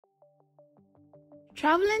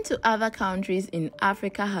Traveling to other countries in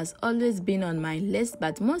Africa has always been on my list,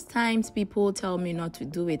 but most times people tell me not to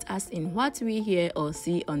do it, as in what we hear or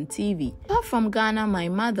see on TV. Apart from Ghana, my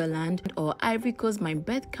motherland, or Ivory Coast, my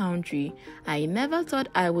birth country, I never thought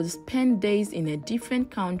I would spend days in a different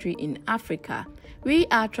country in Africa. We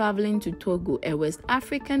are traveling to Togo, a West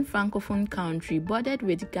African francophone country bordered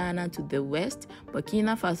with Ghana to the west,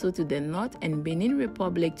 Burkina Faso to the north, and Benin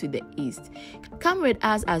Republic to the east. Come with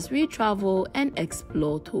us as we travel and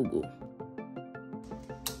explore Togo.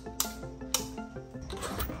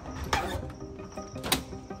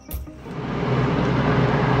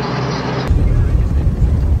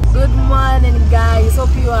 Good morning, guys.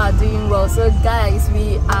 Hope you are doing well. So guys,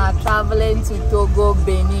 we are traveling to Togo,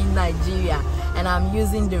 Benin, Nigeria, and I'm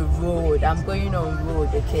using the road. I'm going on road,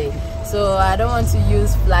 okay? So I don't want to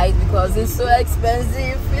use flight because it's so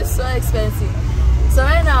expensive. So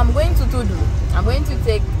right now I'm going to Togo. I'm going to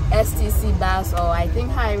take STC bus, or I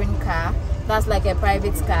think hiring car. That's like a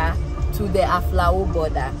private car, to the Aflao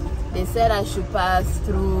border. They said I should pass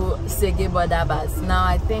through Sege border bus. Now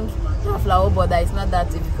I think the Aflao border is not that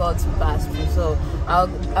difficult to pass through. So I'll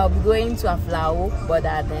be going to Aflao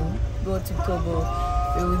border, then go to Togo.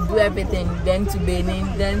 We will do everything, then to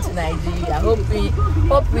Benin, then to Nigeria. Hope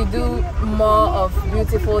we do more of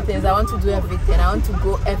beautiful things. I want to do everything. I want to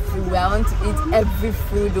go everywhere. I want to eat every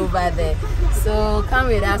food over there. So come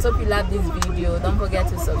with us. Hope you love this video. Don't forget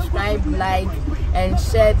to subscribe, like, and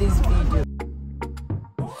share this video.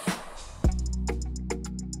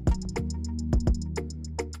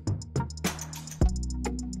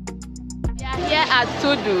 Here at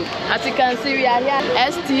Togo, as you can see, we are here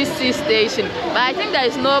at STC station, but I think there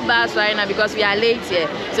is no bus right now because we are late here.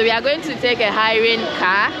 So we are going to take a hiring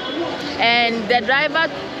car, and the driver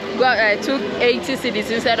took 80 cedis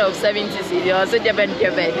instead of 70 cedis.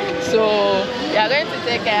 So we are going to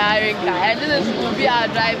take a hiring car, and this will be our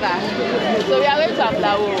driver. So we are going to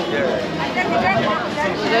Aflao.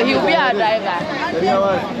 So he will be our driver.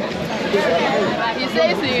 He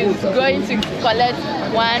says he's going to collect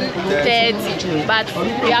 130, but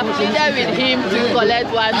we have pleaded with him to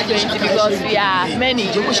collect 120 because we are many.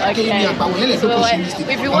 Okay. So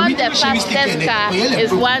if you want the fastest car,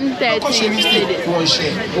 it's 130 cedis.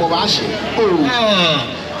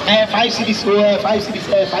 5 cedis, 5 cedis,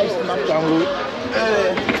 5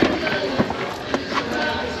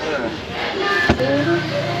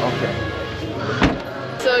 Okay.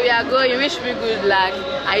 So we are going. Wish me good luck.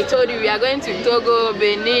 I told you we are going to Togo,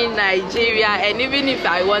 Benin, Nigeria, and even if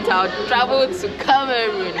I want, I'll travel to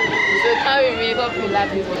Cameroon. So come with me. Hope you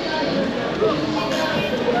like this one.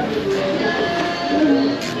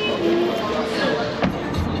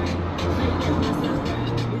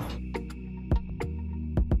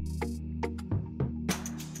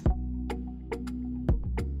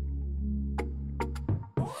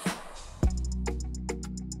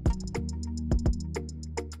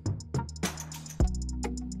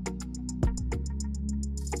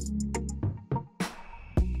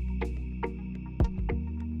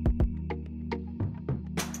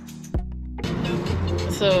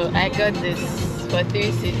 So I got this for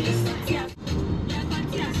 3 cedis.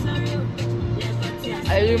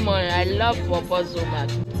 I love Papa so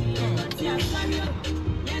much.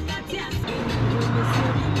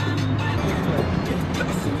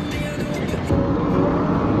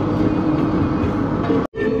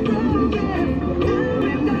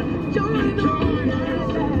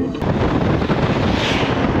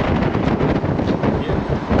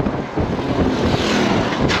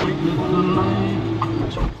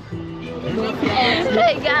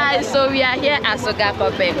 Hey guys, so we are here at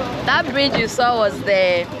Sogakope. That bridge you saw was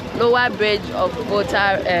the lower bridge of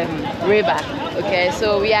Volta River. Okay,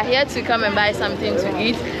 so we are here to come and buy something to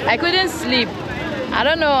eat. I couldn't sleep. I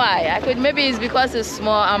don't know why. Maybe it's because it's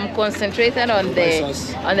small. I'm concentrated on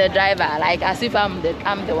the driver, like as if I'm the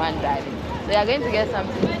one driving. So we are going to get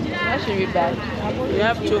something. What should we buy? We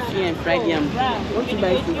have tofu and fried yam. What to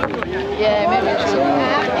buy tofu? Yeah, maybe tofu.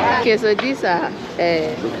 Okay, so these are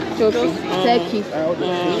tofu, turkey.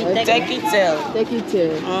 Turkey tail. Turkey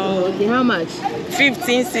tail. Okay, how much?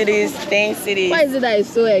 15 cedis, 10 cedis. Why is it that it's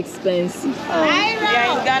so expensive? We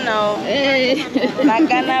are in Ghana. Hey. Like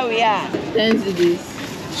Ghana we are. 10 cedis.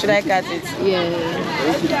 Should I cut it? Yeah.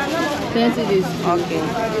 10 cedis. Okay.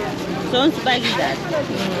 So want to buy that?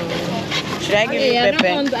 Should I give you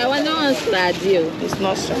pepper? I don't want radio. It's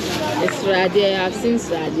not so. It's radio. I've seen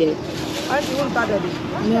radio. What do you want to do?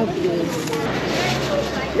 No, please.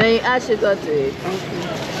 Then you add sugar to it. Okay.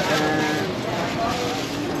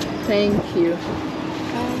 Thank you.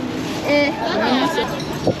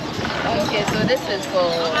 Okay, so this is for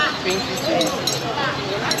 20 cents.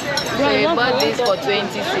 So we bought this for 20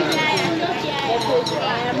 cedis.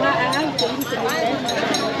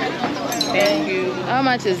 Thank you. How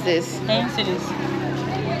much is this? 10 cedis.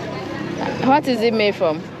 What is it made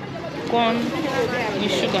from? Corn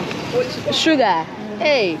with sugar. Sugar.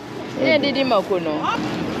 Hey, yeah, did you make no?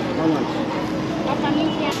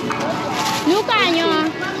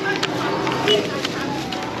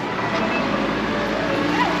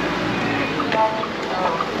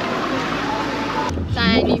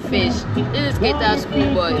 Tiny fish. This is Gator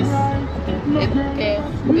School Boys. Okay,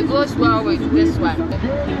 it goes well with this one.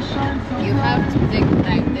 You have to take it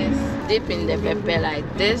like this, dip in the pepper like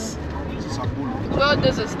this. So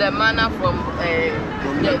this is the manna from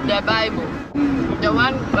the Bible. The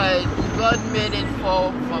one God made it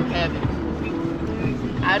fall from heaven.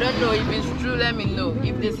 I don't know if it's true. Let me know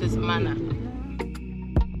if this is manna.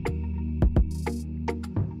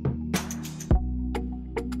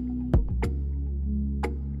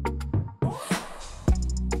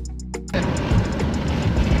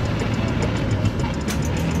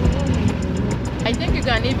 I think you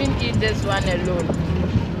can even eat this one alone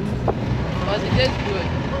because it tastes good.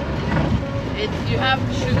 You have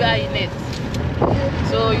sugar in it,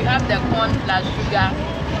 so you have the corn plus sugar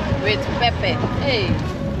with pepper. Hey,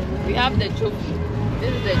 we have the chofi.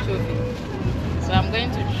 This is the chofi, so I'm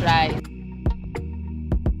going to try.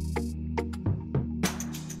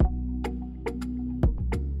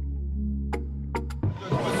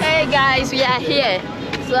 Hey guys, we are here.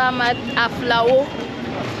 So I'm at Aflao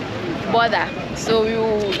border. So we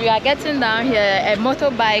are getting down here. A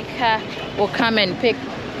motorbike will come and pick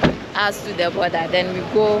us to the border. Then we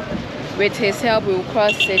go, with his help, we will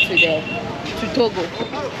cross it to Togo.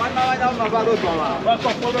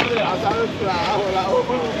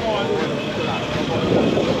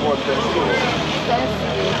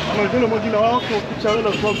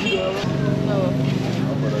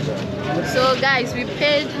 So guys, we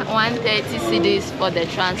paid 130 cedis for the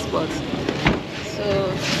transport.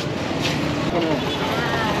 So I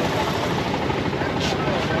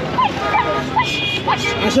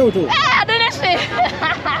don't know.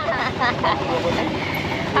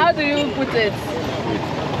 How do you put it?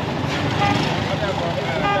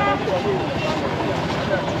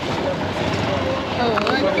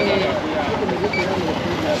 Oh, okay.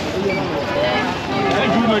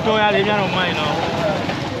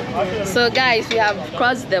 So guys, we have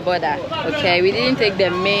crossed the border. Okay, we didn't take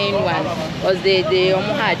the main one because they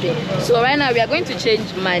had it. So right now we are going to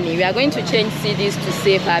change money. We are going to change cedis to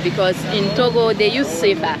safer because in Togo they use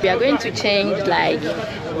safer. We are going to change like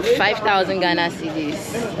 5,000 Ghana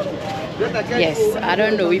cedis. Yes, I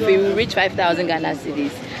don't know if we will reach 5,000 Ghana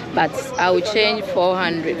cedis, but I will change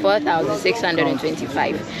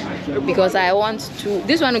 4,625 because I want to.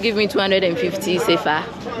 This one will give me 250 safer.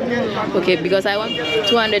 Okay, because I want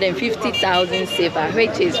 250,000 safer,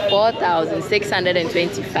 which is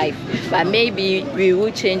 4,625. But maybe we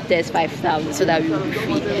will change this 5,000 so that we will be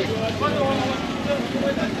free. These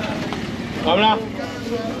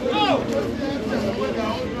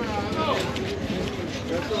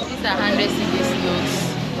are 100 cedis notes.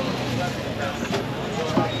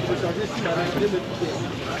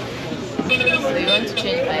 So you want to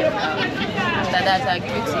change 5,000. After that, I'll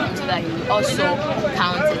give it to him so that he will also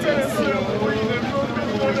count it and see.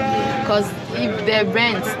 Because if the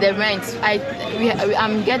rent,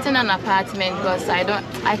 I'm getting an apartment because I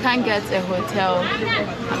can't get a hotel.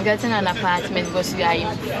 I'm getting an apartment because we are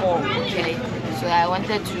in 4. Okay, so I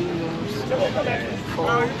wanted 2 rooms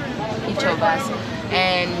for each of us,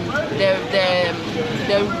 and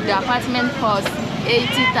the apartment costs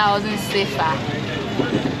 80,000 safer.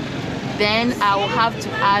 Then I will have to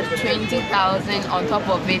add 20,000 on top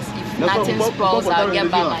of it. If nothing sprawls, I'll get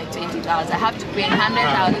back my 20,000. I have to pay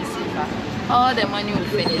 100,000 safer. All the money will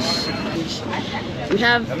finish. We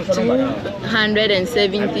have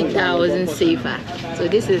 270,000 safer. So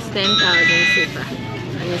this is 10,000 safer.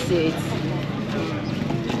 Let me see it.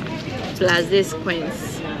 Plus this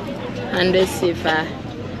coins. 100 safer.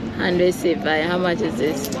 100 safer. How much is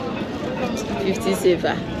this? 50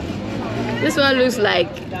 safer. This one looks like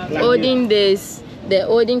olden days, the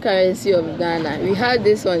olden currency of Ghana. We had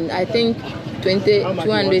this one, I think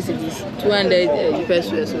 200 cities, 200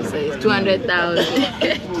 pesos, so say 200,000.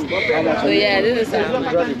 So yeah, this is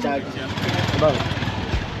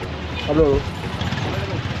Hello.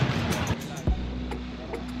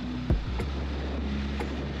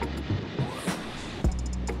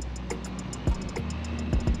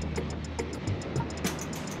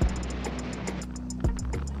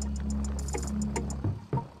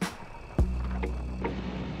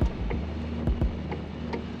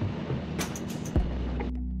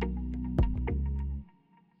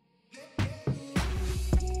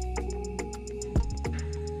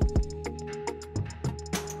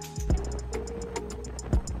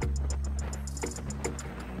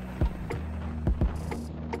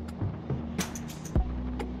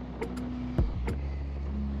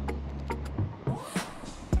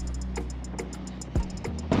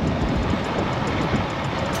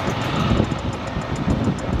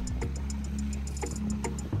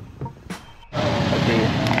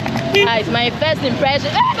 guys, my first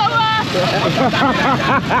impression.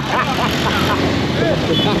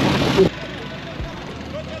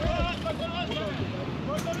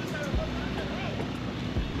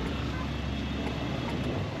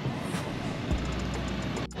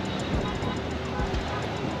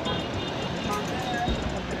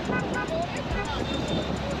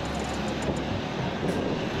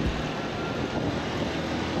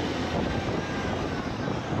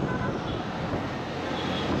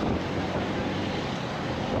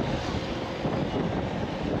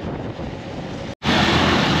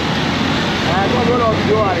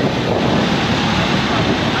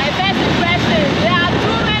 My first impression, there are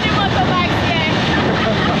too many motorbikes here.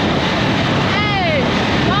 Hey,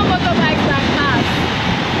 more motorbikes than cars.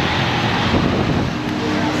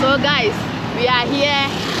 So guys, we are here.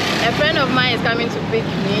 A friend of mine is coming to pick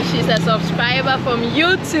me. She's a subscriber from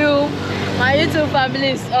YouTube. My YouTube family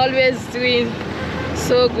is always doing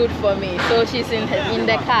so good for me. So she's in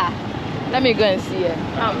the car. Let me go and see her.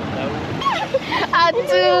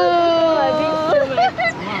 Atu!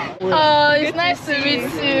 Oh, it's nice to meet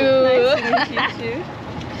you.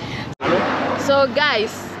 So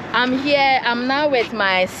guys, I'm here. I'm now with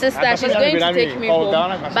my sister. She's going to take me home.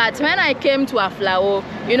 But when I came to Aflao,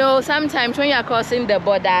 you know, sometimes when you're crossing the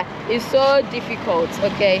border, it's so difficult,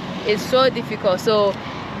 okay? It's so difficult. So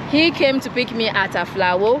he came to pick me at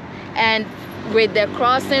Aflao, and with the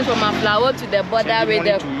crossing from Aflao to the border, with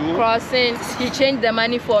the crossing, he changed the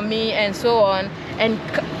money for me and so on, and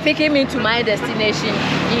picking me to my destination,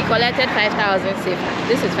 he collected 5,000 sefa.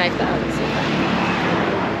 This is 5,000 sefa.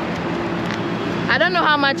 I don't know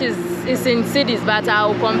how much is in cities, but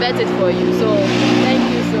I'll convert it for you. So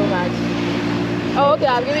thank you so much. Oh, okay,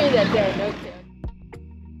 I'll give you the 10. Okay.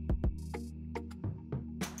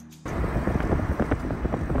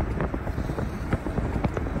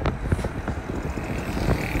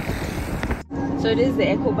 So this is the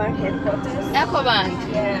EcoBank headquarters.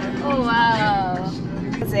 EcoBank? Yeah. Oh wow.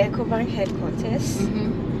 It's the EcoBank headquarters.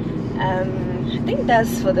 I think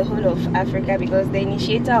that's for the whole of Africa because the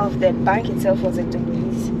initiator of the bank itself was a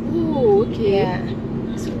Togolese. Oh, okay.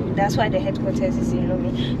 Yeah. So that's why the headquarters is in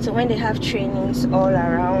Lome. So when they have trainings all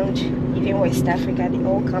around, even West Africa, they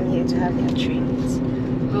all come here to have their trainings.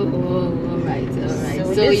 Oh, all right.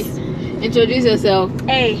 So introduce yourself.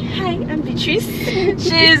 Hey, hi, I'm Beatrice.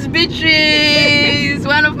 She's Beatrice,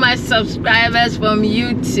 one of my subscribers from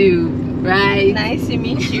YouTube, right? Nice to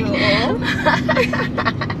meet you all.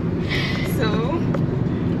 So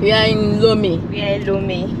we are in Lome. We are in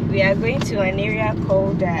Lome. We are going to an area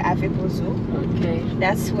called Avepozo. Okay.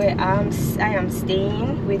 That's where I am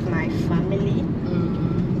staying with my family.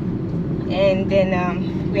 And then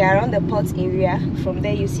we are on the port area. From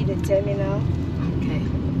there you see the terminal. Okay.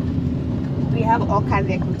 We have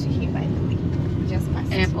Okadeko to here, by the way. Just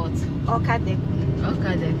past Airport. Okadeko.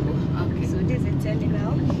 Okay. So this is the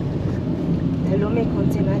terminal. The Lome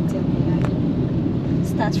container terminal.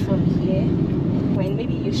 Starts from here. When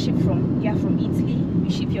maybe you are from Italy, you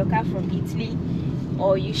ship your car from Italy,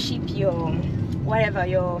 or you ship your whatever,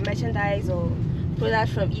 your merchandise or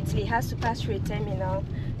product from Italy, has to pass through a terminal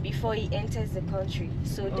before it enters the country.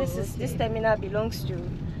 So this terminal belongs to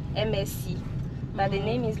MSC, but the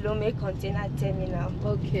name is Lome Container Terminal.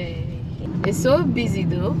 Okay. It's so busy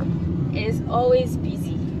though. It's always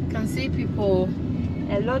busy. You can see people.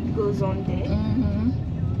 A lot goes on there.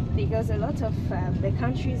 Because a lot of the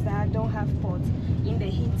countries that don't have ports in the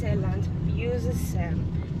hinterland uses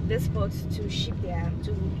this port to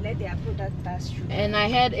let their product pass through. And I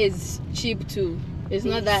heard it's cheap too. It's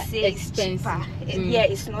not that expensive. Yeah,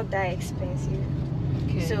 it's not that expensive.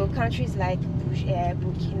 Okay. So countries like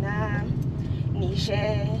Burkina,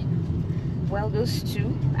 Niger, well, those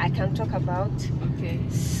two I can talk about. Okay.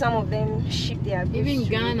 Some of them ship their goods. Even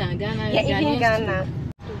Ghana. Yeah, even Ghana.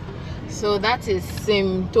 So that is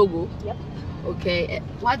same Togo. Yep. Okay.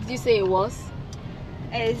 What did you say it was?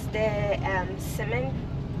 It's the cement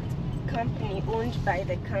company owned by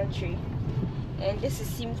the country, and this is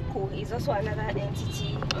Simco. It's also another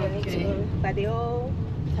entity. Okay. But they all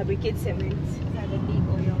fabricate cement. Like the big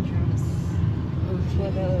oil drums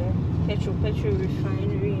for the petrol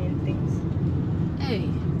refinery and things. Hey.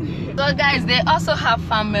 So guys, they also have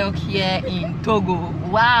farm milk here in Togo.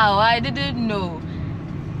 Wow, I didn't know.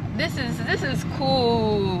 This is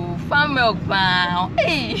cool. Farm milk, wow.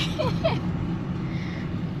 Hey.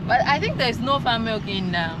 But I think there's no farm milk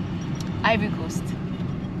in Ivory Coast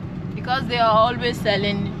because they are always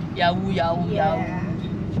selling Yahoo.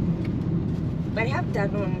 But they have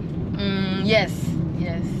Danone. Yes.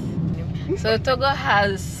 So Togo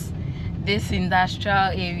has this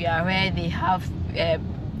industrial area where they have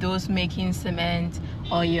those making cement,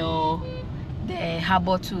 oil. The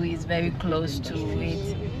harbor too is very close to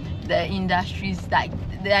it. The industries, like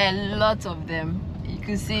there are lots of them. You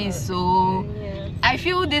can see. So I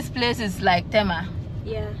feel this place is like Tema.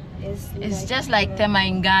 Yeah, it's just like Tema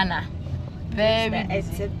in Ghana. Very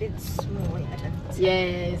it's a bit small.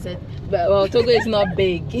 Yes, but well, Togo is not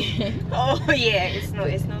big. Oh yeah, it's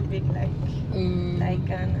not big like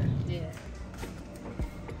Ghana. Yeah.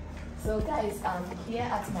 So guys, here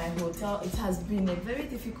at my hotel, it has been a very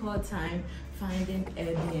difficult time finding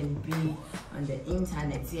Airbnb on the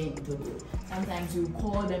internet here in Togo. Sometimes you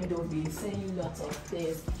call them, they'll be saying lots of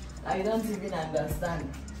things that you don't even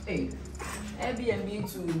understand. Hey,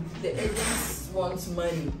 Airbnb too, the agents want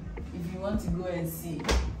money. If you want to go and see,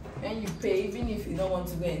 when you pay, even if you don't want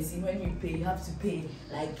to go and see, when you pay, you have to pay.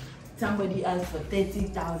 Like somebody asked for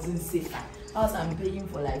 30,000 safer. Else I'm paying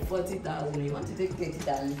for like 40,000. You want to take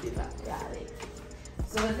 30,000 safer? Yeah, like.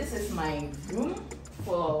 So this is my room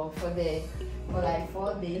for like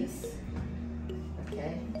 4 days.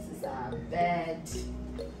 Okay, this is our bed.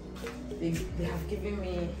 They have given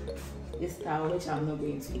me this towel, which I'm not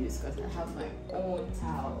going to use because I have my own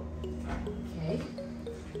towel. Okay.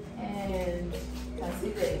 And you can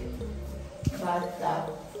see the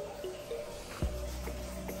bathtub.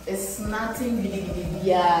 It's nothing big.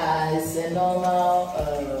 Yeah, it's a normal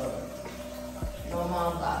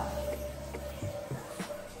bath.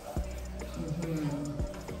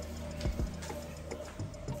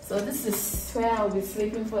 So this is where I'll be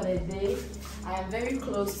sleeping for the day. I am very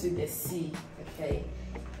close to the sea. Okay,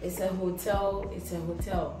 it's a hotel.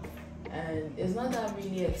 And it's not that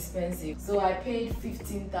really expensive. So I paid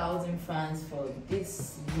 15,000 francs for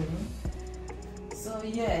this room. So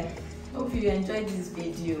yeah, hope you enjoyed this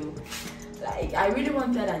video. Like, I really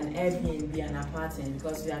wanted an Airbnb, an apartment,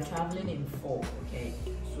 because we are traveling in 4. Okay,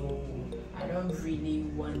 so I don't really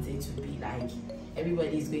want it to be like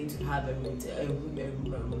everybody is going to have a room.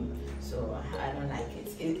 So I don't like it.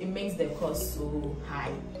 It makes the cost so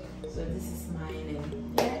high. So this is mine,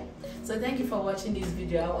 and yeah. So thank you for watching this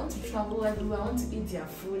video. I want to travel everywhere. I want to eat their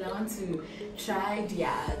food. I want to try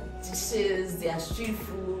their dishes, their street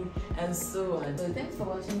food, and so on. So thanks for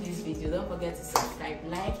watching this video. Don't forget to subscribe,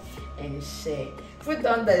 like, and share. Put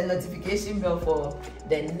on the notification bell for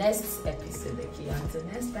the next episode. Okay, until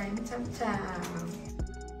next time, ciao ciao.